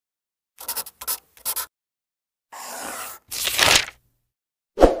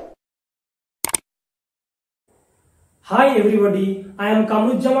Hi everybody, I am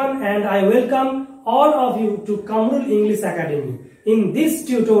Kamrul and I welcome all of you to Kamrul English Academy. In this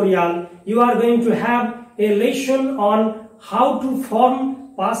tutorial, you are going to have a lesson on how to form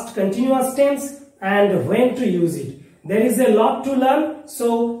past continuous tense and when to use it. There is a lot to learn, so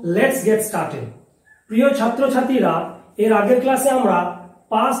let's get started. প্রিয় ছাত্রছাত্রীরা, এর আগের ক্লাসে আমরা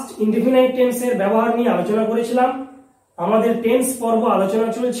past indefinite tense এর ব্যবহার নিয়ে আলোচনা করেছিলাম। আমাদের টেন্স পর্ব আলোচনা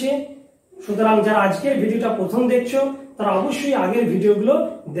চলছে। সুতরাং যারা আজকের ভিডিওটা প্রথম দেখছো তারা অবশ্যই আগের ভিডিওগুলো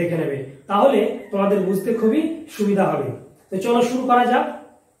দেখে নেবে, তাহলে তোমাদের বুঝতে খুবই সুবিধা হবে। তো চলো শুরু করা যাক।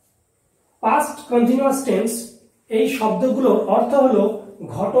 পাস্ট কন্টিনিউয়াস টেন্স এই শব্দগুলোর অর্থ হলো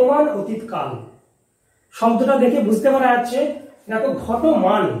ঘটমান অতীতকাল। শব্দটা দেখে বুঝতে পারা যাচ্ছে, দেখো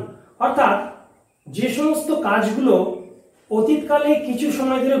ঘটমান অর্থাৎ যে সমস্ত কাজগুলো অতীতকালে কিছু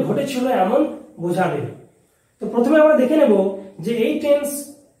সময় ধরে ঘটেছিল এমন বোঝাবে। তো প্রথমে আমরা দেখে নেব যে এই টেন্স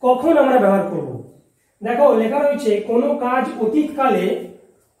কখন আমরা ব্যবহার করব। দেখো লেখা রয়েছে কোনো কাজ অতীতকালে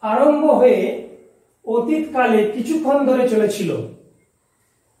আরম্ভ হয়ে অতীতকালে কিছুক্ষণ ধরে চলেছিল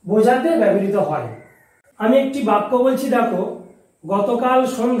বোঝাতে ব্যবহৃত হয়। আমি একটি বাক্য বলছি, দেখো গতকাল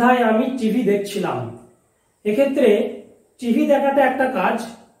সন্ধ্যায় আমি টিভি দেখছিলাম। এক্ষেত্রে টিভি দেখাটা একটা কাজ,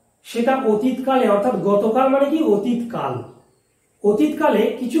 সেটা অতীতকালে অর্থাৎ গতকাল মানে কি অতীতকাল, অতীতকালে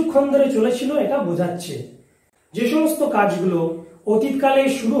কিছুক্ষণ ধরে চলেছিল এটা বোঝাচ্ছে। যে সমস্ত কাজগুলো অতীতকালে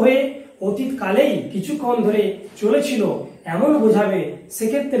শুরু হয়ে অতীতকালেই কিছুক্ষণ ধরে চলেছিল এমন বোঝাবে,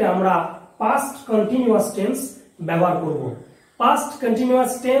 সেক্ষেত্রে আমরা পাস্ট কন্টিনিউয়াস টেন্স ব্যবহার করব। Past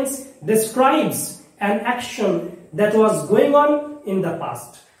continuous tense describes an action that was going on in the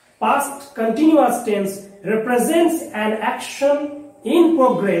past. Past continuous tense represents an action in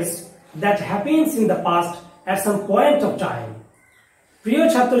progress that happens in the past at some point of time. প্রিয়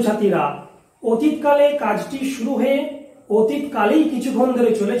ছাত্রছাত্রীরা, অতীতকালে কাজটি শুরু হয়ে অতীতকালেই কিছুক্ষণ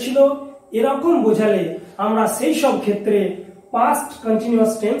ধরে চলেছিল এরকম বোঝালে আমরা সেই সব ক্ষেত্রে পাস্ট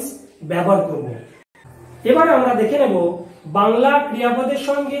কন্টিনিউয়াস টেন্স ব্যবহার করব। এবার আমরা দেখে নেব বাংলা ক্রিয়াপদের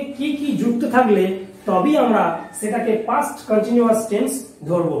সঙ্গে কি কি যুক্ত থাকলে তবেই আমরা সেটাকে পাস্ট কন্টিনিউয়াস টেন্স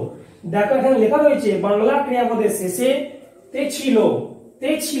ধরব। দেখো এখানে লেখা রয়েছে বাংলা ক্রিয়াপদের শেষে তে ছিল, তে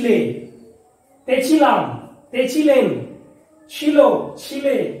ছিলে, তেছিলাম, তেছিলেন, ছিল,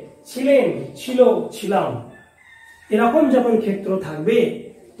 ছিলে, ছিলেন, ছিল, ছিলাম এরকম যখন ক্ষেত্র থাকবে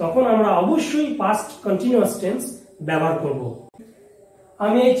তখন আমরা অবশ্যই পাস্ট কন্টিনিউয়াস টেন্স ব্যবহার করব।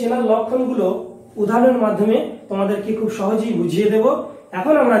 আমি এই চেনার লক্ষণগুলো উদাহরণের মাধ্যমে তোমাদেরকে খুব সহজেই বুঝিয়ে দেব।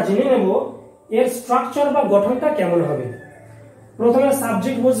 এখন আমরা জেনে নেব এর স্ট্রাকচার বা গঠনটা কেমন হবে। প্রথমে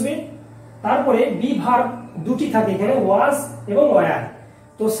সাবজেক্ট বসবে, তারপরে বি ভার্ব দুটি থাকে এখানে, ওয়াজ এবং ওয়্যার।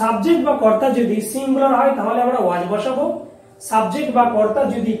 তো সাবজেক্ট বা কর্তা যদি সিঙ্গুলার হয় তাহলে আমরা ওয়াজ বসাবো, সাবজেক্ট বা কর্তা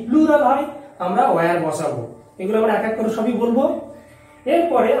যদি প্লুরাল হয় আমরা ওয়্যার বসাবো। এগুলো আমরা এক এক করে সবই বলবো।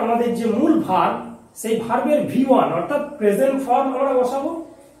 এরপরে আমাদের যে মূল ভার্ব সেই ভার্বের V1 অর্থাৎ প্রেজেন্ট ফর্ম আমরা বসাবো,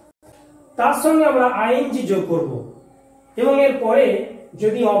 তার সঙ্গে আমরা আইএনজি যোগ করব এবং এরপরে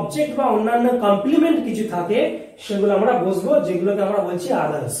যদি অবজেক্ট বা অন্যান্য কমপ্লিমেন্ট কিছু থাকে সেগুলো আমরা বসবো, যেগুলোকে আমরা বলছি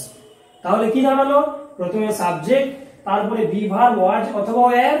আদার্স। তাহলে কি দাঁড়ালো, প্রথমে সাবজেক্ট, তারপরে বি ভার্ব ওয়াজ অথবা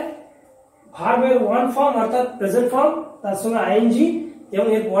ওয়্যার, ভার্বের ওয়ান ফর্ম অর্থাৎ প্রেজেন্ট ফর্ম, তার সঙ্গে আইএনজি এবং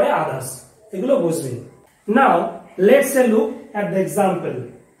এরপরে আদার্স, এগুলো বসবে। Now let's A look at the example.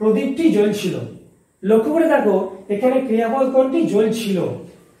 প্রদীপটি জ্বলছিল। লক্ষ্য করে দেখো এখানে ক্রিয়াপদ কোনটি, জ্বলছিল।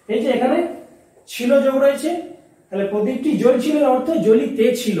 এই যে এখানে ছিল যোগ রয়েছে, তাহলে প্রদীপটি জ্বলছিল এর অর্থ জ্বলিতে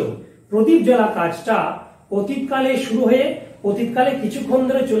ছিল। প্রদীপ জ্বলা কাজটা অতীতকালে শুরু হয়ে অতীতকালে কিছুক্ষণ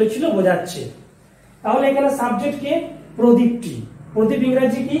ধরে চলেছিল বোঝাচ্ছে। তাহলে এখানে সাবজেক্ট কে, প্রদীপটি। প্রদীপ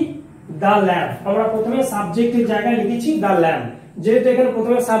ইংরেজি কি, দা ল্যাম্প। আমরা প্রথমে সাবজেক্টের জায়গায় লিখেছি দা ল্যাম্প, যেহেতু এখানে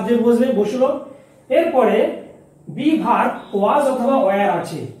প্রথমে সাবজেক্ট বসবে বসলো। এরপরে বি ভার্ব ওয়াজ অথবা ওয়্যার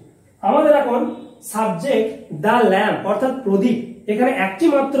আছে। আমাদের এখন সাবজেক্ট দা ল্যাম্প অর্থাৎ প্রদীপ, এখানে একটি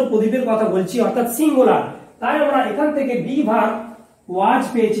মাত্র প্রদীপের কথা বলছি অর্থাৎ সিঙ্গুলার, তাই আমরা এখান থেকে বি ভার্ব ওয়াজ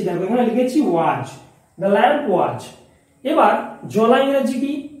পেয়েছি। দেখো এখানে লিখেছি ওয়াজ, দা ল্যাম্প ওয়াজ। এবার জ্বলা ইংরেজি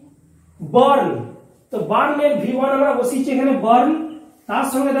কি, বার্ন। তো বার্নের V1 আমরা বসিয়েছি এখানে বার্ন, তার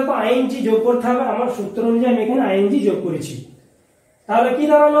সঙ্গে দেখো আইএনজি যোগ করতে হবে। আমার সূত্র অনুযায়ী আমি এখানে আইএনজি যোগ করেছি। তাহলে কি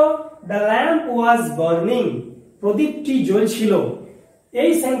দাঁড়ালো, দ্য ল্যাম্প ওয়াজ বার্নিং, প্রদীপটি জ্বলছিল।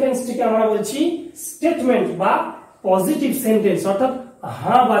 এই সেন্টেন্সটিকে আমরা বলছি স্টেটমেন্ট বা পজিটিভ সেন্টেন্স অর্থাৎ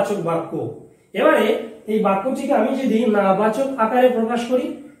হ্যাঁ বাচক বাক্য। এবারে এই বাক্যটিকে আমি যদি না বাচক আকারে প্রকাশ করি,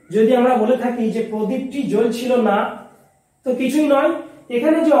 যদি আমরা বলে থাকি যে প্রদীপটি জ্বলছিল না, তো কিছুই নয়,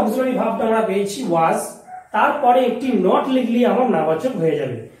 এখানে যে অক্সিলারি ভার্বটা আমরা পেয়েছি ওয়াজ, তারপরে একটি নট লিখলে আমার নাবাচক হয়ে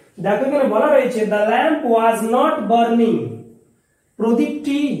যাবে। দেখো এখানে বলা রয়েছে the lamp was not burning,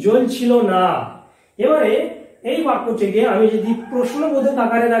 প্রদীপটি জ্বলছিল না। এবারে এই বাক্যটিকে আমি যদি প্রশ্নবোধক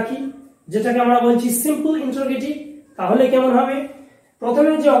আকারে রাখি, যেটাকে আমরা বলছি সিম্পল ইন্টারোগেটিভ, তাহলে কেমন হবে?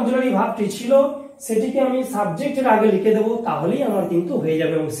 প্রথমে যে অক্সিলারি ভার্বটি ছিল সেটিকে আমি সাবজেক্টের আগে লিখে দেবো, তাহলেই আমার কিন্তু হয়ে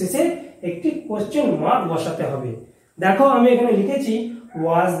যাবে এবং শেষে একটি কোশ্চেন মার্ক বসাতে হবে। দেখো আমি এখানে লিখেছি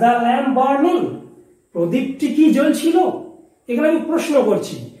ওয়াজ দ্য ল্যাম্প বার্নিং, প্রদীপটি কি জ্বলছিল? এখানে আমি প্রশ্ন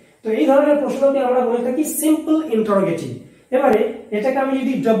করছি, তো এই ধরনের প্রশ্নকে আমরা বলে থাকি সিম্পল ইন্টারোগেটিভ। এবারে এটাকে আমি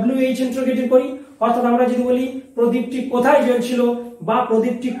যদি WH ইন্টারোগেটিভ করি, অর্থাৎ আমরা যদি বলি প্রদীপটি কোথায় জ্বলছিল বা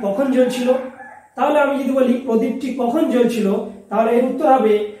প্রদীপটি কখন জ্বলছিল, তাহলে আমি যদি বলি প্রদীপটি কখন জ্বলছিল, তাহলে এর উত্তর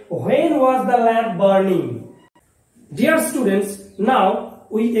হবে when was the lamp burning? Dear students, now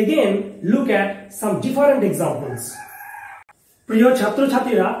we again look at some different examples. প্রিয়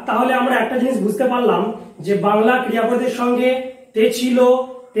ছাত্রছাত্রীরা, তাহলে আমরা একটা জিনিস বুঝতে পারলাম যে বাংলা ক্রিয়াপদের সঙ্গে তে ছিল,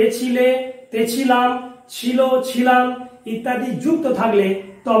 তে ছিলে, তে ছিলাম, ছিল, ছিলাম ইত্যাদি যুক্ত থাকলে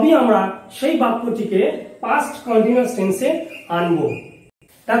তবেই আমরা সেই বাক্যটিকে পাস্ট কন্টিনিউয়াস টেন্সে আনবো।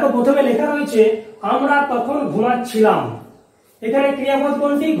 দেখো প্রথমে লেখা রয়েছে আমরা তখন ঘুমাচ্ছিলাম। এখানে ক্রিয়াপদ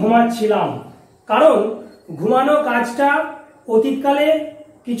কোনটি? ঘুমাচ্ছিলাম। কারণ ঘুমানো কাজটা অতীতকালে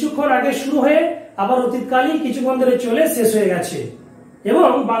কিছুক্ষণ আগে শুরু হয়ে আবার অতীতকালেই কিছুক্ষণ ধরে চলে শেষ হয়ে গেছে, এবং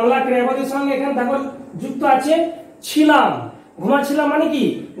বাংলা ক্রিয়াপদের সঙ্গে এখানে দেখো যুক্ত আছে ছিলাম। ঘুমাচ্ছিলাম মানে কি?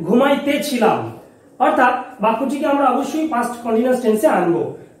 ঘুমাইতে ছিলাম। অর্থাৎ বাক্যটিকে আমরা অবশ্যই পাস্ট কন্টিনিউয়াস টেন্সে আনবো।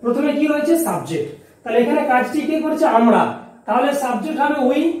 প্রথমে কি রয়েছে? সাবজেক্ট। তাহলে এখানে কাজটি কে করেছে? আমরা। তাহলে সাবজেক্ট হবে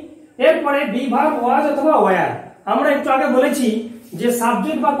উই, এরপরে বি ভার্ব ওয়াজ অথবা ওয়্যার। আমরা একটু আগে বলেছি যে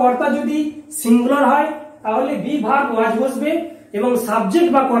সাবজেক্ট বা কর্তা যদি সিঙ্গুলার হয় তাহলে বি ভার্ব ওয়াজ বসবে, এবং সাবজেক্ট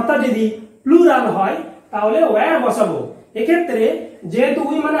বা কর্তা যদি প্লুরাল হয় তাহলে ওয়্যার বসাবো। এক্ষেত্রে যেহেতু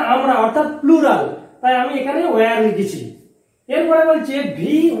উই মানে আমরা অর্থাৎ প্লুরাল, তাই আমি এখানে ওয়্যার লিখেছি। এরপরে বলছে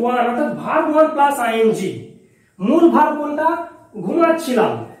V1 অর্থাৎ ভার্ব 1 প্লাস আইএনজি। মূল ভার্ব কোনটা?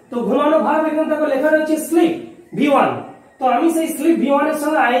 ঘুমাচ্ছিলাম। তো ঘুমানো ভার্ব এখানে দেখো লেখা রয়েছে স্লিপ V1, তো আমি সেই স্লিপ V1 এর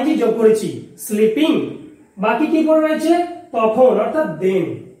সঙ্গে আইএনজি যোগ করেছি স্লিপিং। বাকি কি করে রয়েছে? তখন অর্থাৎ দেন।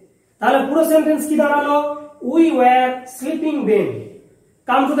 তাহলে পুরো সেন্টেন্স কি দাঁড়ালো? We were sleeping then.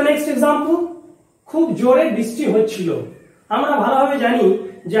 Come to the next example. খুব জোরে বৃষ্টি হচ্ছিল। আমরা ভালোভাবে জানি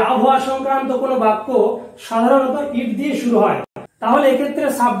যে আবহাওয়া সংক্রান্ত কোনো বাক্য সাধারণত ইট দিয়ে শুরু হয়, তাহলে এক্ষেত্রে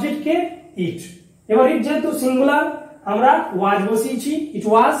সাবজেক্ট কে? ইট। এবার ইট যেহেতু সিঙ্গুলার আমরা ওয়াজ বসিয়েছি, ইট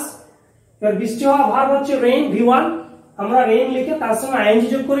ওয়াজ। এবার বৃষ্টি হওয়া ভার্ব হচ্ছে রেইন V1, আমরা রেইন লিখে তার সঙ্গে আইএনজি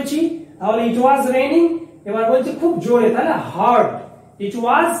যোগ করেছি, তাহলে ইট ওয়াজ রেইনিং। এবার বলছে খুব জোরে, তাহলে hard, it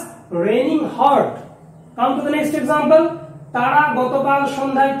was raining hard. Come to the next example. তারা গতকাল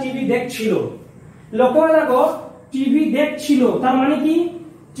সন্ধ্যায় টিভি দেখছিল। লক্ষ্য করে দেখো টিভি দেখছিল তার মানে কি?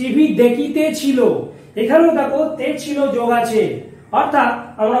 টিভি দেখিতে ছিল। এখানেও দেখো তে ছিল যোগ আছে, অর্থাৎ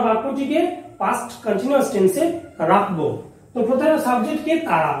আমরা বাক্যটিকে পাস্ট কন্টিনিউয়াস টেন্সে রাখবো। তো প্রথমে সাবজেক্ট কে?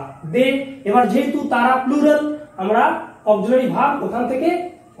 তারা, দে। এবার যেহেতু তারা প্লুরাল আমরা অক্সিলারি ভার্ব ওখান থেকে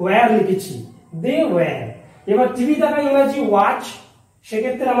ওয়্যার লিখেছি, দে ওয়্যার। এবার টিভি দেখা ইংরেজি ওয়াচ,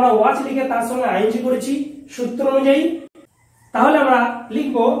 সেক্ষেত্রে আমরা ওয়াচ লিখে তার সঙ্গে আইএনজি করেছি সূত্র অনুযায়ী। তাহলে আমরা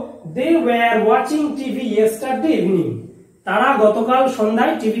লিখবো they were watching TV yesterday evening, তারা গতকাল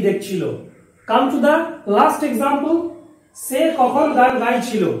সন্ধ্যায় টিভি দেখছিল। Come to the last example. সে কখন গান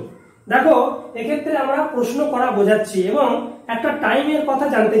গাইছিল। দেখো এক্ষেত্রে আমরা প্রশ্ন করা বোঝাচ্ছি এবং একটা টাইমের কথা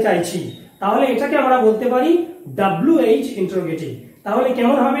জানতে চাইছি, তাহলে এটাকে আমরা বলতে পারি WH ইন্টারোগেটিভ। তাহলে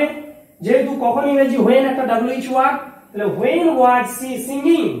কেমন হবে? যেহেতু কখন ইংরেজি when একটা WH ওয়ার্ড, তাহলে when was she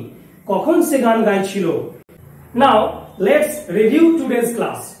singing, কখন সে গান গাইছিল। Now let's review today's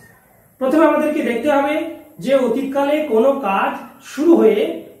class. প্রথমে আমাদেরকে দেখতে হবে যে অতীতকালে কোনো কাজ শুরু হয়ে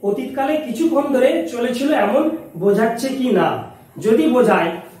অতীতকালে কিছুক্ষণ ধরে চলেছিল এমন বোঝাচ্ছে কি না। যদি বোঝায়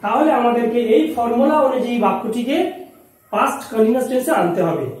তাহলে আমাদেরকে এই ফর্মুলা অনুযায়ী বাক্যটিকে পাস্ট কন্টিনিউয়াস টেন্সে আনতে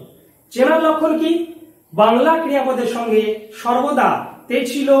হবে। চেনার লক্ষণ কি? বাংলা ক্রিয়াপদের সঙ্গে সর্বদা তে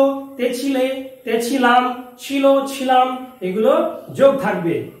ছিল, তে ছিলে, তে ছিলাম, ছিল, ছিলাম এগুলো যোগ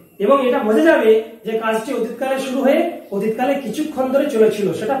থাকবে, এবং এটা বোঝা যাবে যে কাজটি অতীতকালে শুরু হয়ে অতীতকালে কিছুক্ষণ ধরে চলেছিল,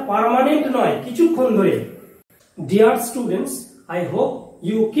 সেটা পার্মানেন্ট নয়, কিছুক্ষণ ধরে। Dear students, I hope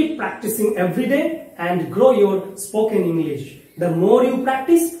you keep practicing every day and grow your spoken English. The more you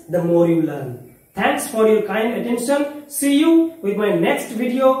practice, the more you learn. Thanks for your kind attention. See you with my next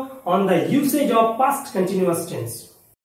video on the usage of past continuous tense.